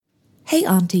Hey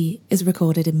Auntie is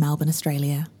recorded in Melbourne,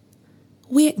 Australia.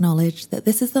 We acknowledge that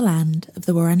this is the land of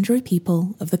the Wurundjeri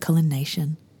people of the Kulin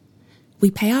Nation. We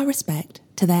pay our respect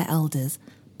to their elders,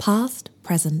 past,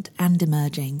 present and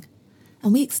emerging,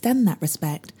 and we extend that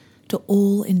respect to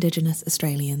all Indigenous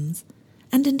Australians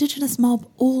and Indigenous mob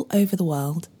all over the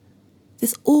world.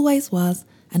 This always was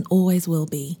and always will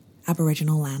be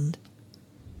Aboriginal land.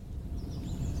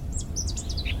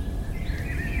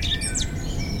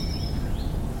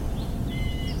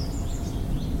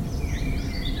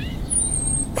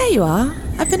 There you are.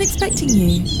 I've been expecting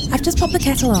you. I've just popped the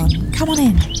kettle on. Come on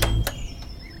in.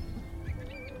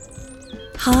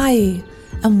 Hi,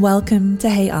 and welcome to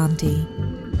Hey Auntie.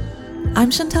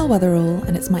 I'm Chantal Weatherall,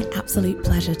 and it's my absolute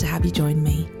pleasure to have you join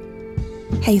me.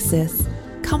 Hey sis,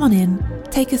 come on in,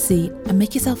 take a seat, and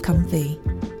make yourself comfy.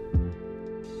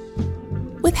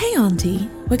 With Hey Auntie,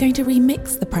 we're going to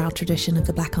remix the proud tradition of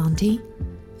the Black Auntie,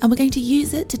 and we're going to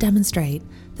use it to demonstrate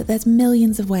that there's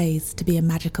millions of ways to be a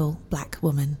magical Black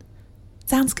woman.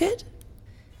 Sounds good?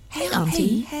 Hey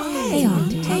Auntie, hey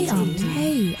Auntie, hey Auntie,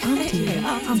 hey Auntie, hey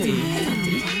Auntie, hey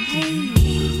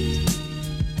Auntie.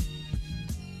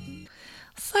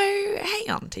 So, hey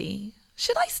Auntie,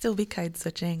 should I still be code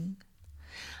switching?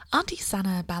 Auntie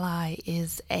Sana Balai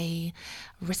is a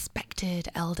respected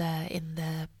elder in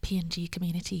the PNG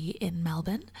community in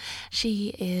Melbourne.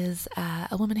 She is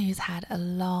a woman who's had a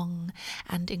long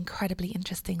and incredibly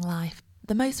interesting life.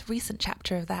 The most recent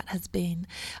chapter of that has been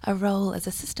a role as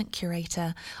assistant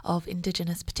curator of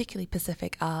Indigenous, particularly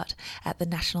Pacific art at the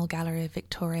National Gallery of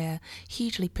Victoria,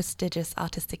 hugely prestigious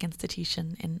artistic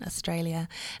institution in Australia.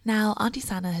 Now, Auntie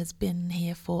Sana has been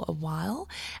here for a while,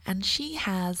 and she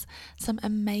has some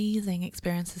amazing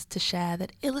experiences to share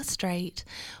that illustrate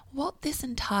what this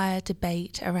entire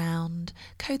debate around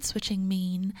code switching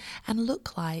mean and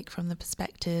look like from the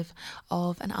perspective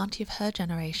of an auntie of her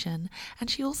generation. And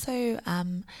she also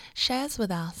shares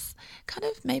with us kind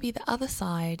of maybe the other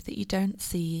side that you don't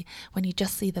see when you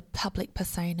just see the public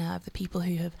persona of the people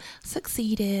who have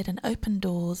succeeded and opened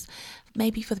doors,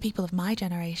 maybe for the people of my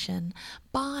generation,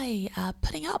 by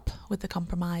putting up with the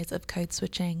compromise of code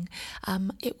switching.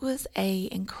 It was a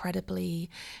incredibly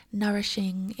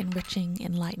nourishing, enriching,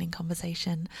 enlightening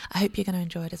conversation. I hope you're going to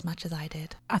enjoy it as much as I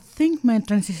did. I think my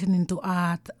transition into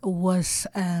art was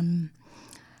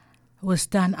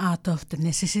done out of the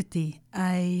necessity.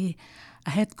 I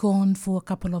had gone for a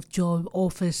couple of job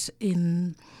offers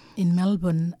in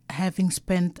Melbourne, having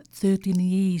spent 13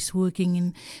 years working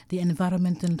in the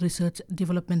environmental research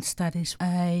development studies.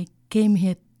 I came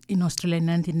here in Australia in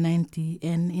 1990,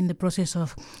 and in the process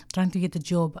of trying to get a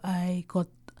job, I got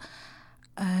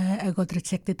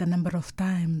rejected a number of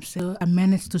times. So I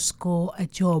managed to score a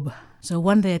job. So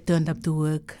one day I turned up to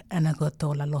work and I got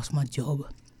told I lost my job.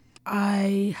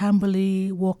 I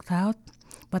humbly walked out,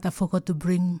 but I forgot to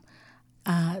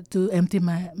to empty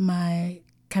my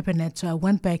cabinet. So I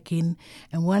went back in,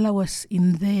 and while I was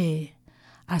in there,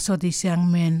 I saw this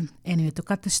young man. Anyway, to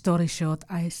cut the story short,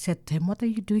 I said to him, "What are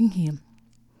you doing here?"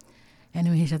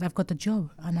 Anyway, he said, "I've got a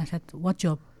job." And I said, "What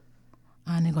job?"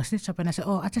 And he goes, "This job." And I said,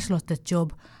 "Oh, I just lost that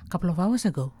job a couple of hours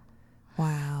ago."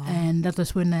 Wow. And that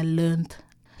was when I learned.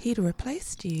 He'd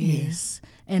replaced you. Yes.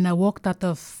 And I walked out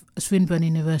of Swinburne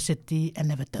University and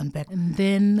never turned back. And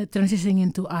then transitioning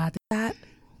into art. That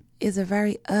is a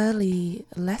very early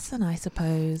lesson, I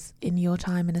suppose, in your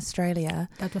time in Australia.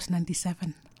 That was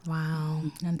 97.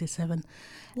 Wow. 97.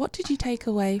 What did you take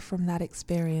away from that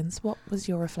experience? What was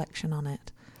your reflection on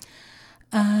it?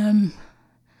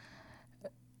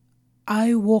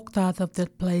 I walked out of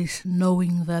that place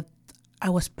knowing that I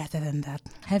was better than that.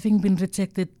 Having been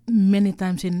rejected many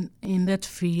times in that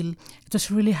field, it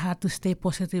was really hard to stay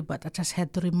positive, but I just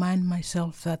had to remind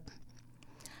myself that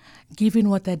given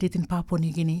what I did in Papua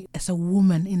New Guinea as a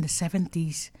woman in the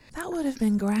 70s. That would have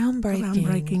been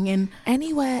groundbreaking. And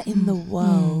anywhere in the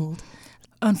world.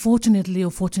 Unfortunately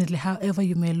or fortunately, however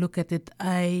you may look at it,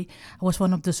 I was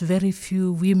one of those very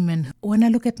few women. When I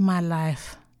look at my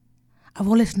life, I've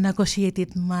always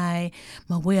negotiated my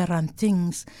way around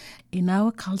things. In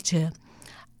our culture,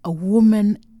 a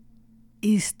woman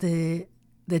is the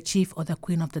chief or the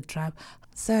queen of the tribe.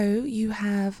 So you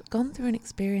have gone through an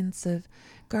experience of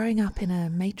growing up in a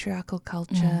matriarchal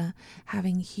culture,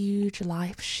 having huge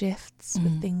life shifts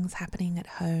with things happening at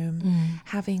home,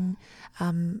 having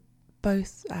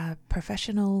both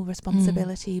professional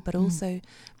responsibility but also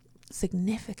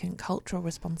significant cultural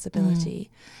responsibility,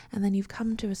 and then you've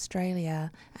come to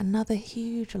Australia, another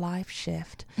huge life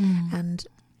shift, and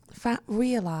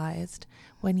realised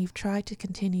when you've tried to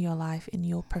continue your life in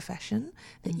your profession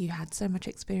that you had so much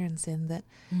experience in that,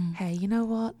 hey, you know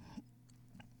what?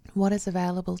 what is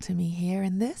available to me here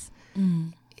in this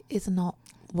is not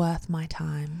worth my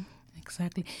time.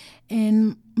 Exactly.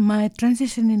 And my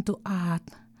transition into art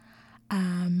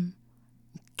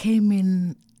came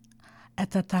in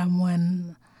at a time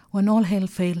when all hell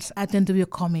fails. I tend to be a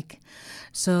comic.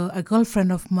 So a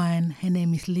girlfriend of mine, her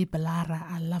name is Lee Belara.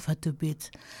 I love her to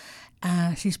bits.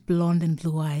 She's blonde and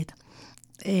blue-eyed.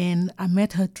 And I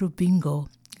met her through bingo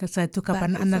because I took up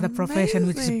another profession,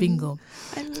 which is bingo.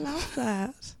 I love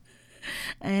that.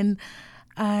 And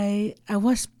I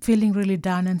was feeling really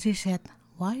down, and she said,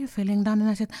 "Why are you feeling down?" And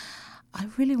I said, "I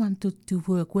really want to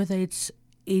work, whether it's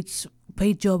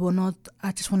paid job or not.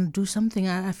 I just want to do something.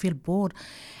 I feel bored."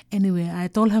 Anyway, I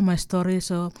told her my story.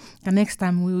 So the next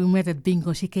time we met at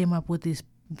bingo, she came up with this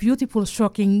beautiful,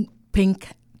 shocking pink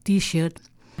T-shirt.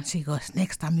 And she goes,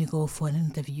 "Next time you go for an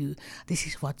interview, this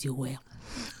is what you wear."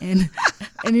 And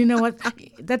and you know what?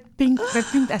 That pink.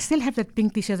 I still have that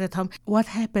pink T-shirt at home. What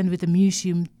happened with the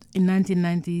museum in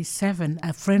 1997?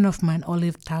 A friend of mine,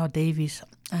 Olive Tao Davis,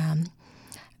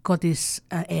 got this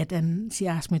ad, and she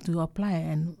asked me to apply.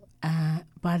 And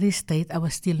by this date, I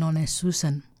was still known as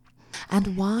Susan.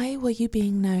 And why were you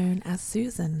being known as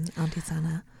Susan, Auntie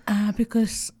Sana?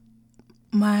 Because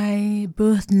my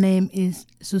birth name is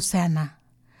Susanna.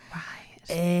 Right.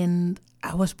 And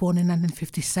I was born in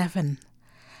 1957.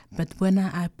 But when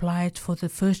I applied for the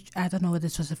first, I don't know whether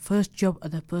this was the first job or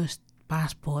the first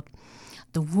passport,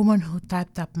 the woman who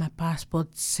typed up my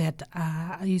passport said,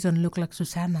 "You don't look like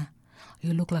Susanna.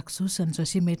 You look like Susan." So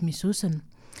she made me Susan.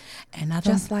 And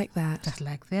just like that. Just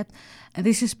like that. And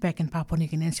this is back in Papua New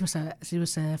Guinea. And she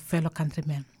was a fellow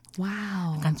countryman.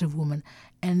 Wow. Countrywoman.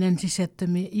 And then she said to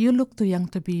me, "You look too young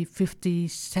to be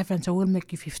 57, so we'll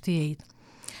make you 58.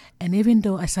 And even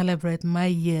though I celebrate my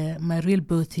year, my real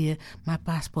birth year, my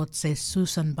passport says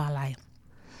Susan Balai."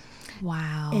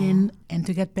 Wow. And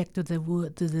to get back to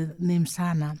the name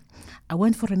Sana, I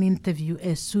went for an interview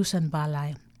as Susan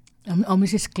Balai, or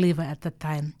Mrs. Cleaver at the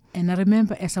time. And I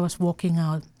remember as I was walking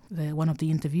out, one of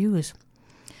the interviewers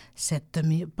said to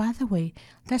me, "By the way,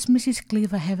 does Mrs.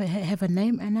 Cleaver have a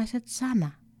name?" And I said,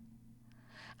 "Sana."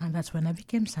 And that's when I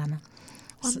became Sana.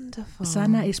 Wonderful.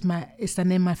 Sana is the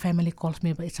name my family calls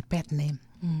me, but it's a pet name.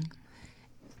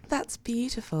 That's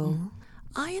beautiful.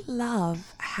 I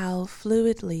love how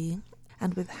fluidly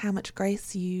and with how much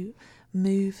grace you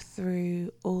move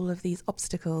through all of these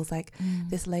obstacles. Like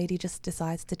this lady just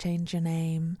decides to change your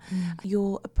name.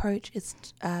 Your approach is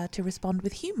to respond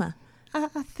with humor.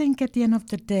 I think at the end of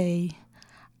the day,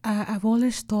 I've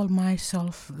always told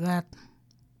myself that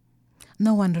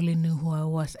no one really knew who I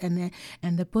was, and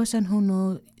the person who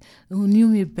knew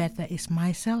me better is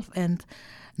myself. And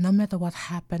no matter what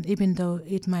happened, even though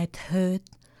it might hurt,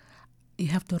 you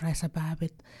have to rise above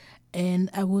it. And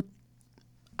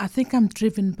I think I'm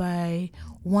driven by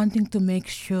wanting to make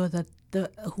sure that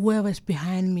whoever's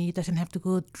behind me doesn't have to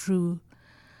go through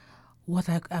what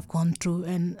I've gone through.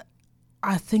 And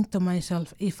I think to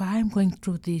myself, if I'm going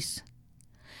through this,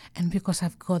 and because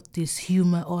I've got this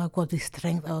humor, or I've got this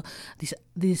strength, or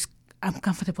this I'm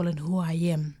comfortable in who I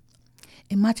am,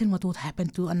 imagine what would happen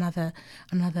to another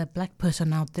black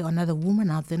person out there, another woman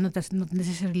out there, that's not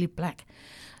necessarily black.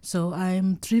 So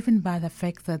I'm driven by the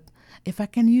fact that if I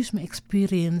can use my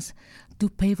experience to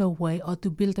pave a way or to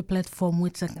build a platform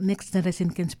which the next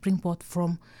generation can springboard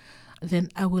from, then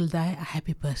I will die a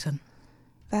happy person.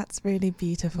 That's really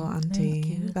beautiful, Auntie. Thank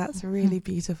you. That's really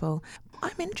beautiful.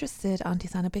 I'm interested, Auntie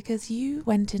Sana, because you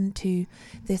went into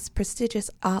this prestigious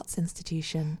arts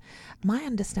institution. My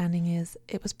understanding is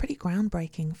it was pretty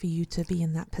groundbreaking for you to be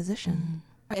in that position.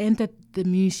 I entered the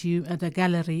museum at the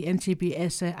gallery, NCB,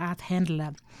 as an art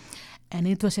handler. And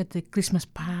it was at the Christmas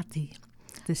party.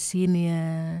 The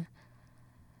senior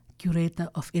curator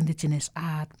of indigenous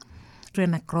art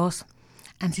ran across,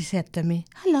 and she said to me,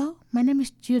 "Hello, my name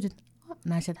is Judith."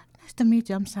 And I said, "Nice to meet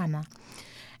you, I'm Sana."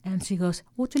 And she goes,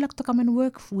 "Would you like to come and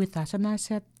work with us?" And I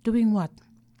said, "Doing what?"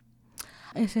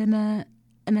 I said,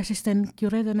 "An assistant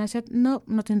curator." And I said, "No,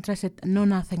 not interested, no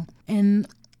nothing." And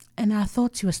I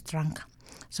thought she was drunk.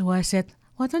 So I said,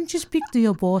 "Why don't you speak to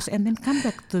your boss and then come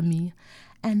back to me?"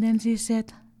 And then she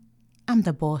said, "I'm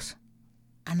the boss."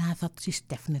 And I thought she's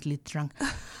definitely drunk.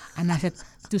 And I said,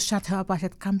 to shut her up, I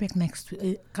said, come back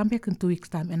in 2 weeks'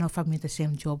 time and offer me the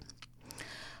same job.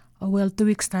 Well, 2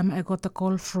 weeks' time, I got a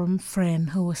call from Fran,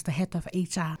 who was the head of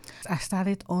HR. I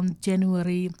started on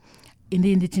January in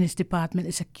the Indigenous department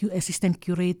as an assistant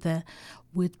curator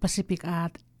with Pacific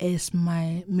Art as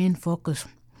my main focus.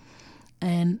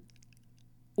 And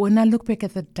when I look back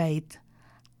at the date,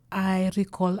 I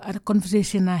recall a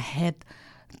conversation I had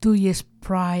 2 years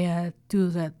prior to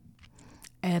that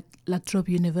at La Trobe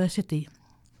University.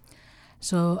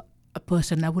 So a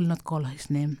person, I will not call his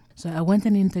name. So I went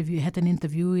had an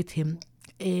interview with him.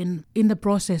 And in the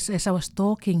process, as I was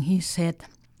talking, he said,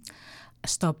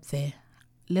 "Stop there.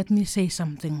 Let me say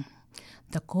something.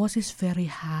 The course is very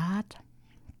hard."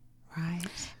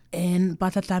 Right. And by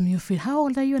the time you feel, "How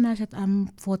old are you?" And I said, "I'm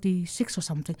 46 or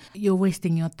something." "You're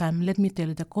wasting your time. Let me tell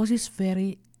you, the course is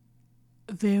very,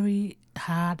 very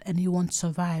hard and you won't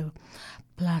survive.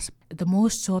 Plus, the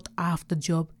most sought after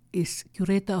job is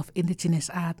curator of indigenous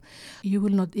art. You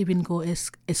will not even go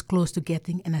as close to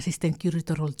getting an assistant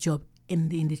curatorial job in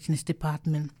the indigenous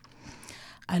department."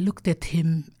 I looked at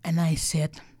him and I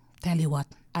said, "Tell you what,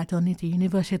 I don't need a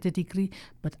university degree,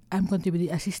 but I'm going to be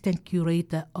the assistant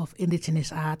curator of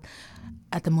indigenous art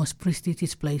at the most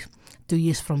prestigious place 2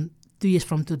 years from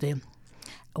today."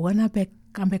 When I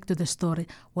come back to the story,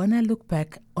 when I look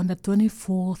back on the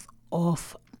 24th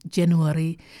of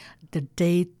January, the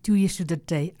day, 2 years to the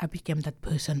day, I became that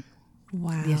person.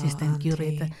 Wow, the assistant Auntie.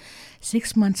 curator.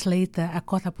 6 months later, I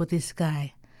caught up with this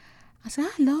guy. I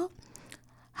said, "Hello,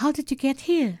 how did you get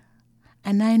here?"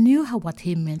 And I knew what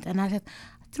he meant. And I said,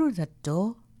 "Through that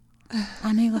door."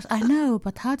 And he goes, "I know,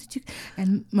 but how did you?"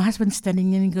 And my husband's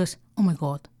standing there and he goes, "Oh my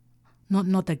God,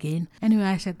 not again." Anyway,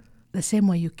 I said, "The same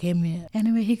way you came here."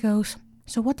 Anyway, he goes,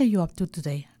 "So what are you up to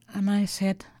today?" And I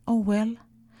said, "Oh, well,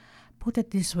 put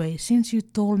it this way. Since you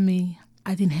told me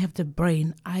I didn't have the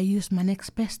brain, I used my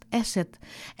next best asset."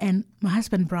 And my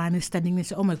husband, Brian, is standing there and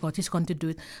said, "Oh my God, he's going to do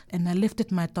it." And I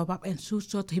lifted my top up and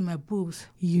showed him my boobs.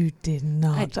 You did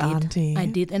not, I did. Auntie. I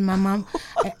did. And my mom,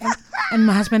 and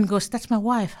my husband goes, "That's my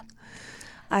wife."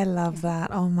 I love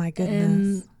that. Oh my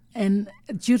goodness. And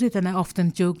Judith and I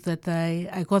often joke that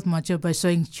I got my job by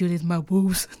showing Judith my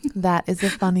boobs. That is the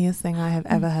funniest thing I have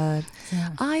ever heard.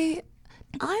 Yeah.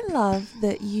 I love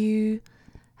that you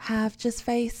have just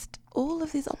faced all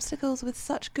of these obstacles with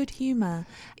such good humour.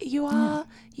 You are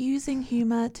using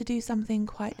humour to do something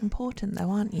quite important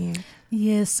though, aren't you?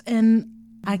 Yes, and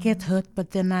I get hurt,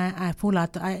 but then I pull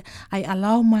out. I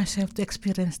allow myself to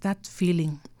experience that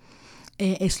feeling.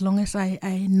 As long as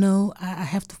I know I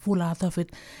have to pull out of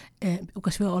it,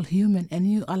 because we're all human, and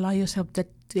you allow yourself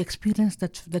to experience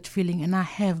that feeling, and I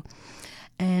have.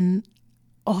 And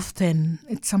often,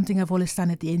 it's something I've always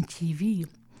done at the NTV.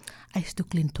 I used to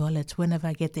clean toilets whenever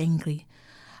I get angry.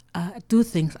 Two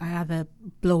things: I either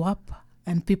blow up,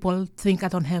 and people think I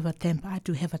don't have a temper. I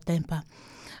do have a temper,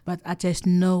 but I just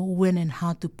know when and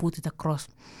how to put it across.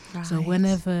 Right. So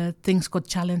whenever things got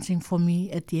challenging for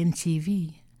me at the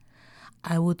NTV,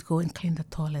 I would go and clean the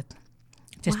toilet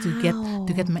just to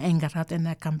get my anger out, and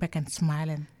I come back and smile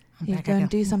and I'm You back go and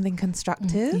again. do something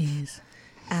constructive Yes,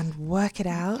 and work it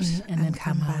out and then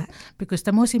come back. out. Because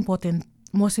the most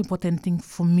important thing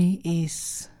for me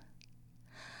is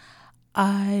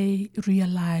I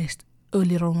realized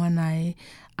earlier on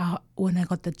when I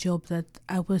got the job that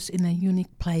I was in a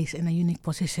unique place, in a unique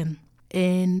position,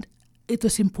 and it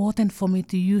was important for me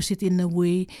to use it in a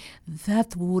way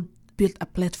that would build a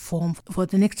platform for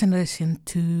the next generation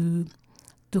to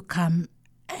come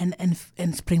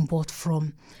and springboard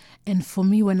from. And for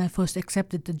me, when I first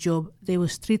accepted the job, there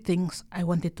was 3 things I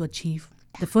wanted to achieve.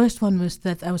 The first one was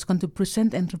that I was going to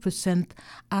present and represent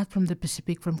art from the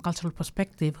Pacific from cultural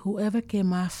perspective. Whoever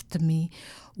came after me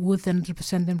would then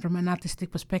represent them from an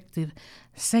artistic perspective.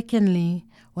 Secondly,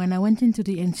 when I went into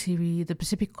the NCV, the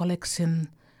Pacific collection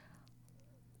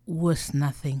was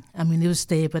nothing. I mean, it was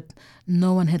there, but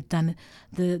no one had done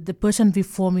it. The person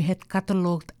before me had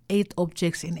catalogued 8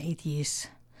 objects in 8 years,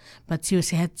 but she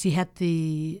had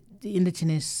the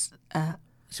indigenous.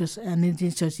 She was an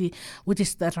indigenous, so which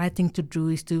is the right thing to do,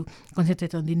 is to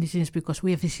concentrate on the indigenous, because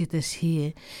we are visitors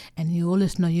here, and you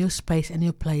always know your space and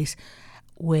your place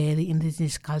where the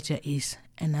indigenous culture is.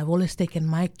 And I've always taken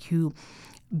my cue,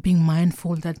 being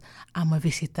mindful that I'm a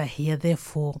visitor here,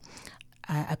 therefore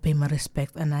I pay my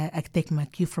respect, and I take my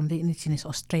cue from the indigenous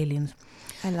Australians.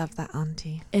 I love that,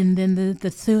 Auntie. And then the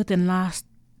third and last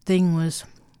thing was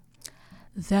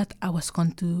that I was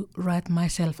going to write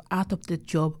myself out of the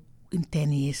job in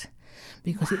 10 years,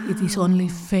 because it is only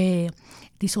fair.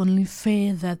 It is only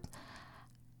fair that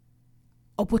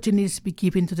opportunities be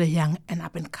given to the young and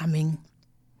up and coming.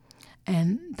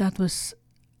 And that was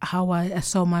how I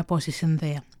saw my position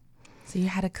there. So you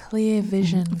had a clear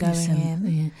vision going in.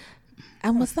 Yeah.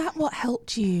 And was that what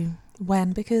helped you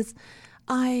when? Because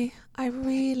I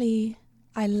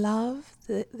love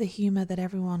the humour that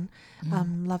everyone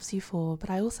loves you for, but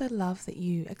I also love that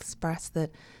you express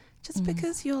that just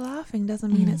because you're laughing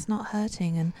doesn't mean it's not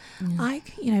hurting. And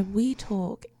we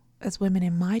talk as women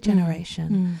in my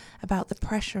generation about the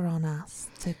pressure on us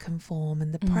to conform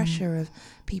and the pressure of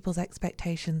people's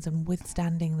expectations and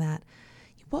withstanding that.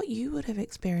 what you would have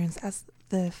experienced as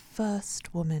the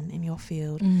first woman in your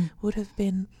field would have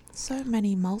been so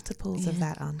many multiples of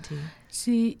that, Auntie.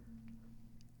 See,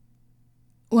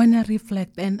 when I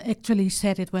reflect, and actually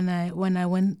said it when I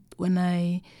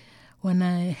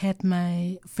had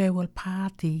my farewell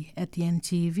party at the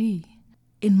NTV,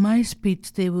 in my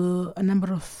speech there were a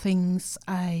number of things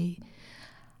I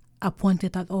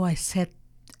pointed out or I said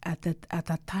at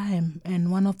that time,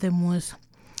 and one of them was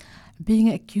being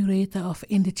a curator of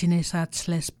Indigenous art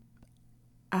 /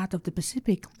 Art of the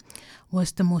Pacific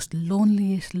was the most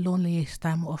loneliest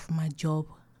time of my job,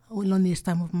 loneliest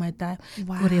time of my time,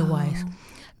 career-wise,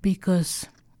 because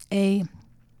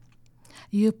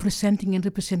you're presenting and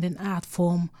representing art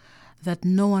form that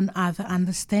no one either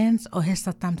understands or has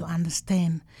the time to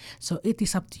understand. So it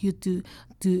is up to you to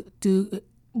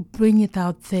bring it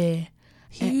out there.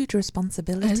 Huge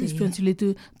responsibility.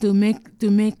 To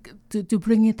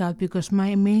bring it out, because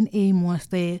my main aim was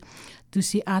there to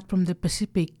see art from the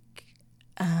Pacific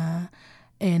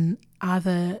and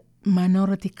other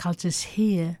minority cultures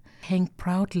here hang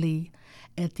proudly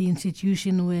at the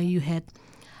institution where you had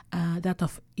that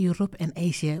of Europe and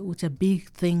Asia, which are big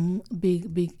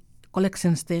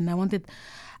collections there. And I wanted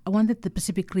the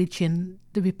Pacific region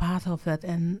to be part of that,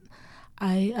 and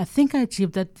I think I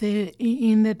achieved that.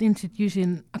 In that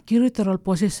institution, a curatorial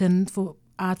position for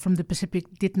art from the Pacific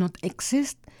did not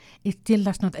exist. It still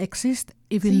does not exist.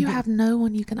 Even so you have no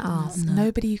one you can ask, no.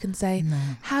 Nobody you can say,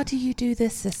 how do you do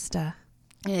this, sister?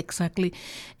 Exactly.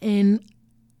 And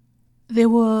there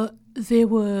were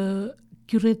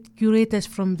curators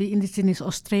from the Indigenous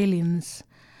Australians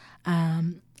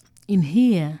in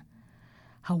here.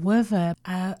 However,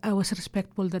 I was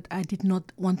respectful that I did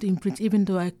not want to infringe, even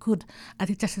though I could. I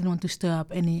just didn't want to stir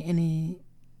up any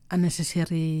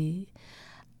unnecessary.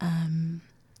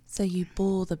 So you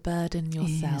bore the burden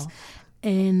yourself. Yes.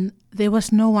 And there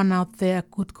was no one out there I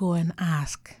could go and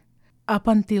ask. Up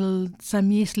until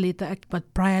some years later,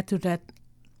 but prior to that,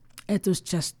 it was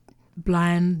just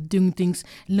blind, doing things,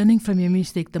 learning from your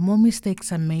mistake. The more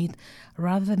mistakes I made,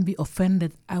 rather than be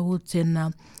offended, I would say,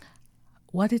 now,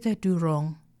 what did I do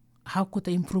wrong? How could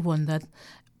I improve on that?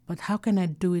 But how can I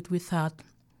do it without...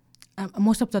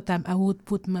 most of the time, I would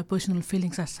put my personal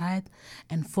feelings aside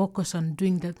and focus on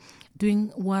doing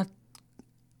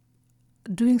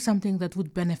something that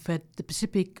would benefit the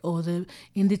Pacific or the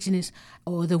Indigenous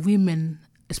or the women,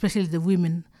 especially the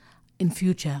women in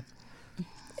future.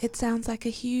 It sounds like a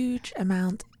huge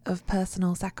amount of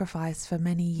personal sacrifice for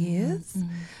many years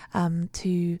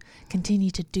to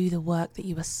continue to do the work that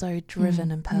you were so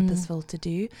driven and purposeful to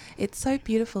do. It's so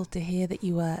beautiful to hear that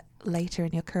you were later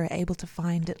in your career able to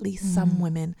find at least some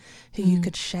women who you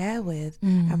could share with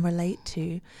and relate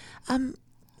to.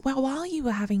 Well, while you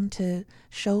were having to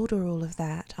shoulder all of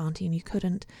that, Auntie, and you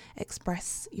couldn't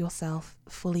express yourself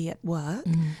fully at work,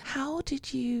 how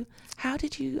did you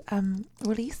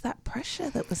release that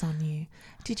pressure that was on you?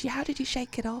 How did you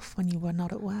shake it off when you were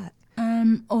not at work?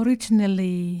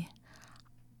 Originally,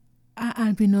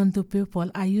 I've been known to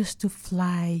people. I used to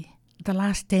fly the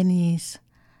last 10 years,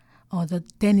 or the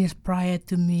 10 years prior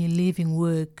to me leaving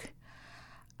work.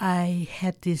 I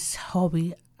had this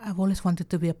hobby. I've always wanted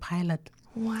to be a pilot.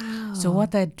 Wow. So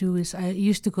what I do is I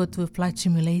used to go to a flight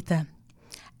simulator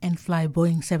and fly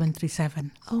Boeing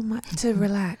 737. Oh my! To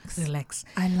relax. Relax.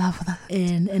 I love that.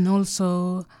 And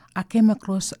also I came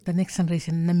across the next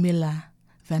generation, Namila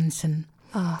Benson.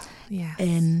 Oh, yes.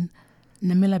 And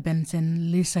Namila Benson,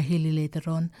 Lisa Healy later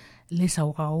on, Lisa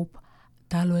Waup,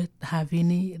 Talo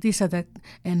Havini,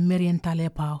 and Marian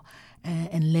Taliapau,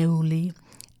 and Leuli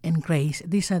and Grace.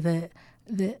 These are the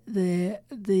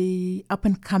up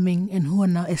and coming and who are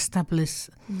now established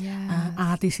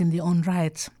artists in their own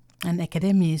rights and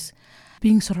academies,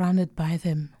 being surrounded by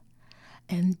them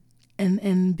and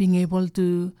being able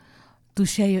to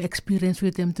share your experience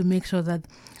with them to make sure that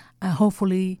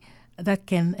hopefully that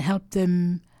can help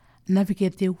them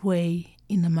navigate their way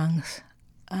in amongst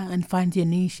and find their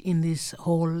niche in this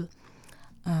whole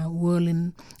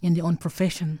world in their own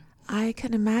profession. I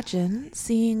can imagine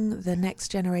seeing the next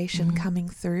generation coming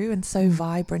through and so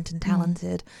vibrant and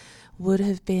talented would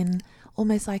have been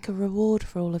almost like a reward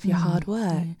for all of your hard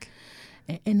work.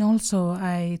 And also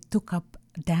I took up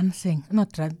dancing.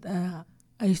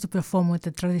 I used to perform with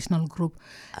a traditional group,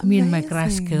 me and my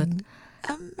grass skirt.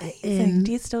 Amazing.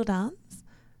 Do you still dance?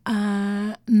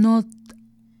 Not.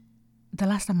 The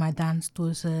last time I danced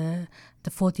was the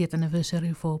 40th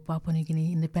anniversary for Papua New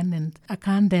Guinea independence. I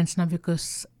can't dance now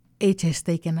because age has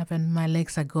taken up and my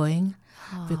legs are going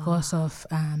because of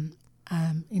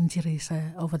injuries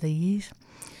over the years.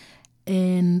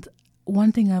 And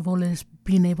one thing I've always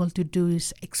been able to do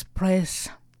is express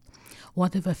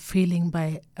whatever feeling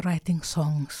by writing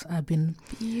songs. I've been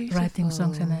writing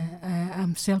songs, and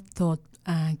I'm self-taught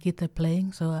guitar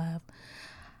playing, so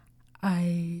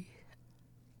I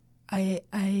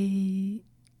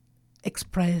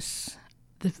express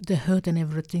the hurt and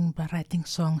everything by writing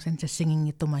songs and just singing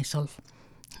it to myself.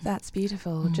 That's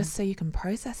beautiful, just so you can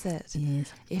process it.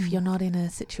 Yes. If you're not in a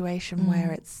situation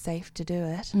where it's safe to do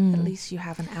it, at least you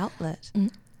have an outlet.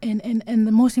 And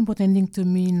the most important thing to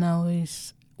me now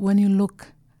is when you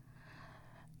look,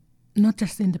 not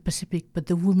just in the Pacific, but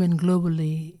the women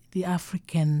globally, the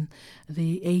African,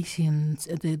 the Asians,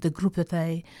 the group that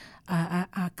I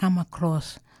come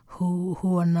across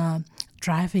who are now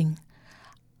driving.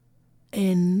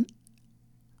 And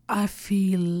I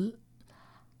feel,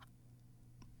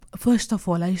 first of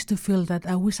all, I used to feel that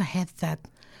I wish I had that.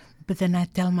 But then I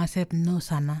tell myself, no,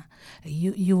 Sana,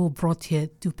 you were brought here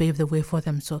to pave the way for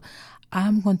them. So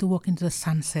I'm going to walk into the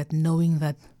sunset knowing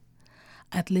that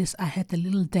at least I had a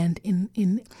little dent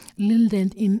in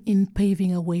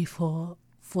paving a way for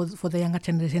the younger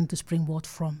generation to springboard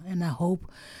from. And I hope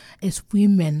as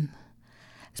women,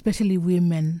 especially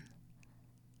women,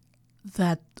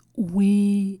 that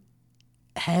we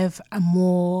have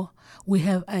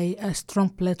a strong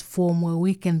platform where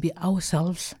we can be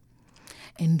ourselves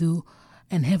and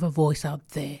have a voice out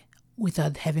there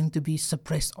without having to be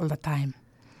suppressed all the time.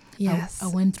 Yes, I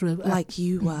went through like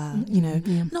you were,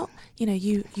 not,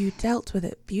 you dealt with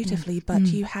it beautifully, but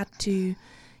you had to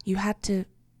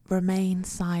remain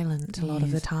silent a lot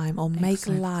of the time, or make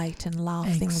light and laugh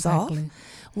things off.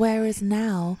 Whereas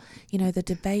now, the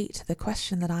debate, the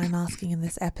question that I'm asking in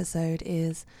this episode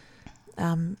is,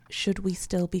 should we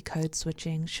still be code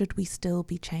switching? Should we still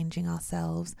be changing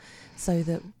ourselves so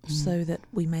that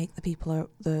we make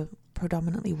the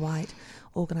predominantly white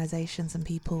organizations and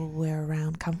people we're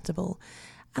around comfortable?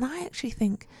 And I actually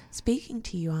think speaking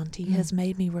to you, Auntie, has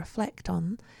made me reflect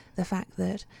on the fact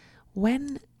that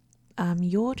when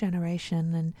your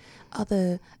generation and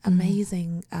other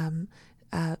amazing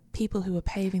people who were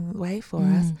paving the way for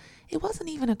us, it wasn't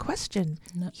even a question.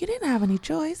 No. You didn't have any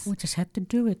choice. We just had to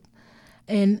do it.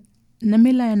 And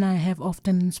Namila and I have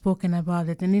often spoken about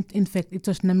it, and in fact, it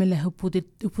was Namila who put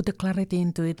the clarity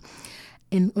into it.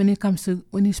 And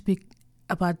when you speak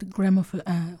about grammar,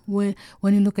 when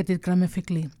you look at it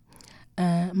grammatically,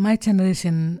 my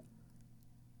generation,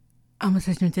 I'm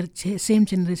the same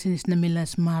generation as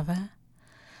Namila's mother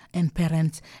and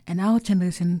parents, and our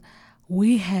generation,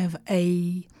 we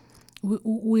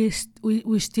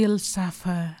still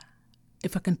suffer.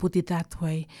 If I can put it that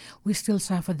way, we still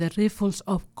suffer the ripples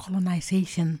of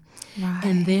colonization. Right.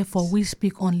 And therefore we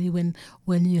speak only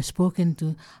when you're spoken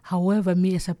to. However,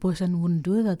 me as a person wouldn't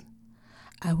do that.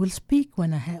 I will speak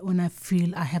when I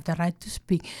feel I have the right to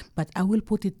speak, but I will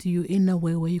put it to you in a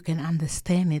way where you can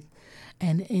understand it.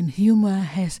 And humor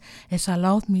has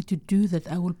allowed me to do that.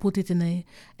 I will put it in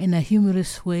a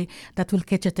humorous way that will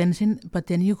catch attention, but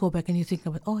then you go back and you think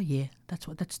about, oh yeah,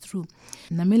 that's true.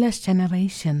 Namila's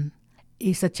generation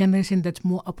is a generation that's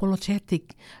more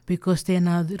apologetic because they are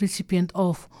now the recipient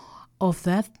of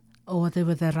that, or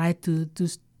whatever, the right to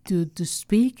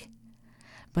speak,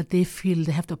 but they feel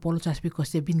they have to apologize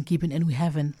because they've been given and we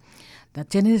haven't. The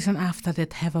generation after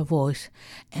that have a voice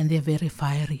and they're very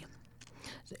fiery.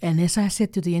 And as I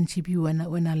said to the NCBU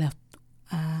when I left,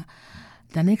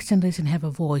 the next generation have a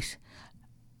voice.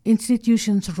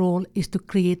 Institutions' role is to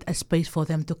create a space for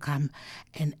them to come,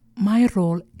 and my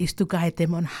role is to guide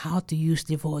them on how to use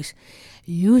the voice.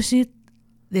 Use it.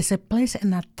 There's a place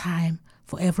and a time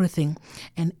for everything.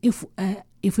 And if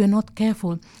we're not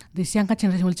careful, this younger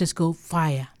generation will just go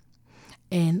fire.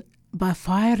 And by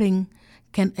firing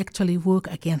can actually work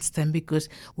against them because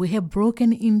we have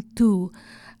broken into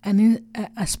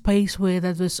a space where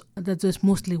that was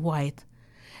mostly white.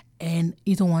 And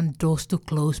you don't want doors to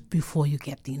close before you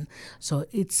get in. So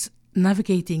it's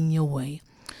navigating your way.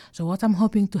 So what I'm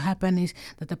hoping to happen is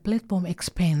that the platform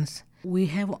expands.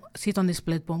 We sit on this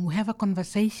platform, we have a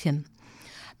conversation,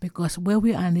 because where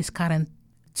we are in this current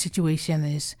situation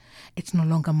is it's no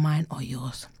longer mine or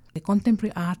yours. The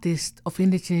contemporary artists of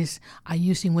indigenous are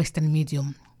using Western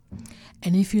medium.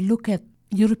 And if you look at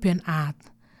European art,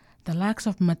 the likes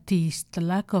of Matisse, the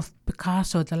like of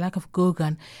Picasso, the like of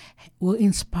Gauguin were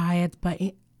inspired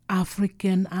by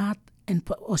African art and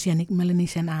Oceanic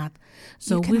Melanesian art.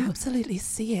 So you can absolutely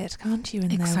see it, can't you, in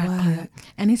their work?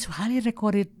 And it's highly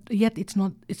recorded, yet it's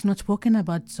not spoken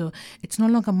about, so it's no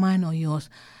longer mine or yours.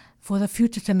 For the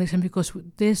future generation, because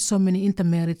there's so many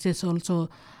intermarriage, there's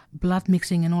also blood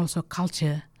mixing and also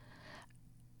culture.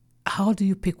 How do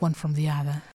you pick one from the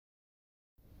other?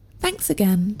 Thanks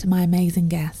again to my amazing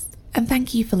guest, and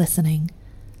thank you for listening.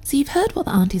 So you've heard what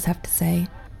the aunties have to say.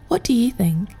 What do you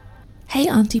think?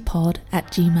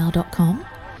 heyauntiepod@gmail.com,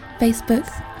 Facebook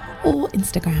or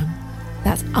Instagram.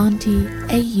 That's Auntie,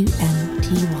 AUNTY.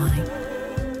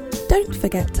 Don't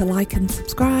forget to like and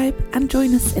subscribe and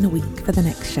join us in a week for the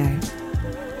next show.